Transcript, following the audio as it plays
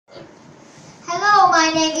my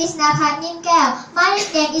name is Napat Nimgel. My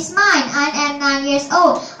nickname is mine. I am 9 years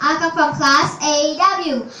old. I come from class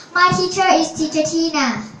AW. My teacher is Teacher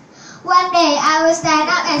Tina. One day I will stand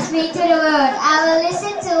up and speak to the world. I will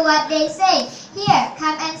listen to what they say. Here,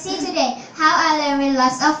 come and see today how I learn with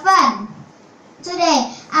lots of fun. Today,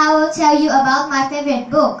 I will tell you about my favorite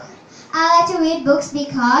book. I like to read books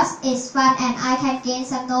because it's fun and I can gain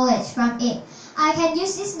some knowledge from it. I can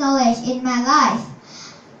use this knowledge in my life.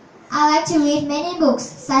 I like to read many books,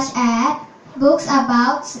 such as books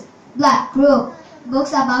about blood group,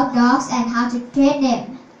 books about dogs and how to train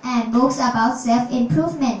them, and books about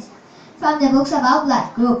self-improvement. From the books about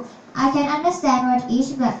blood group, I can understand what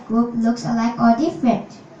each blood group looks alike or different.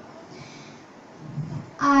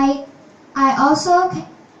 I also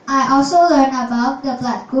learn about the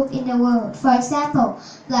blood group in the world. For example,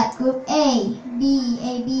 blood group A, B,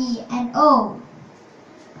 AB, and O.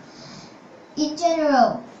 In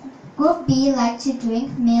general, Group B like to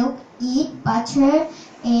drink milk, eat butter,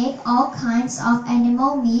 egg, all kinds of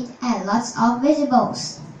animal meat, and lots of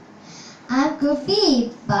vegetables. I'm Group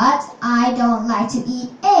B, but I don't like to eat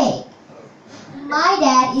egg. My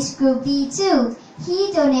dad is Group B too.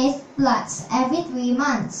 He donates blood every 3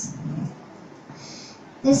 months.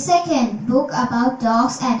 The second book about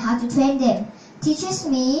dogs and how to train them teaches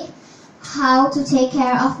me how to take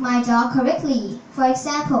care of my dog correctly. For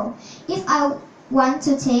example, if I want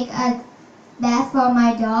to take a bath for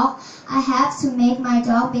my dog, I have to make my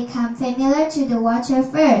dog become familiar to the water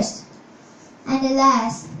first. And the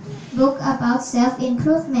last book about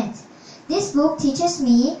self-improvement. This book teaches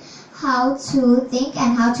me how to think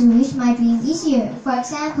and how to reach my dream easier. For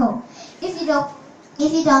example, if you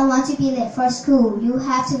don't want to be late for school, you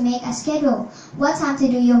have to make a schedule, what time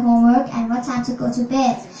to do your homework and what time to go to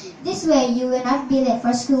bed. This way you will not be late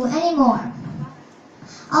for school anymore.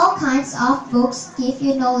 All kinds of books give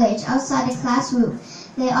you knowledge outside the classroom.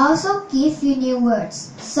 They also give you new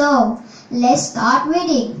words. So, let's start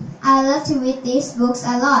reading. I love to read these books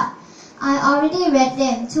a lot. I already read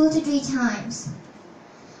them 2 to 3 times.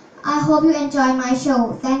 I hope you enjoy my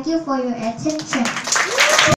show. Thank you for your attention.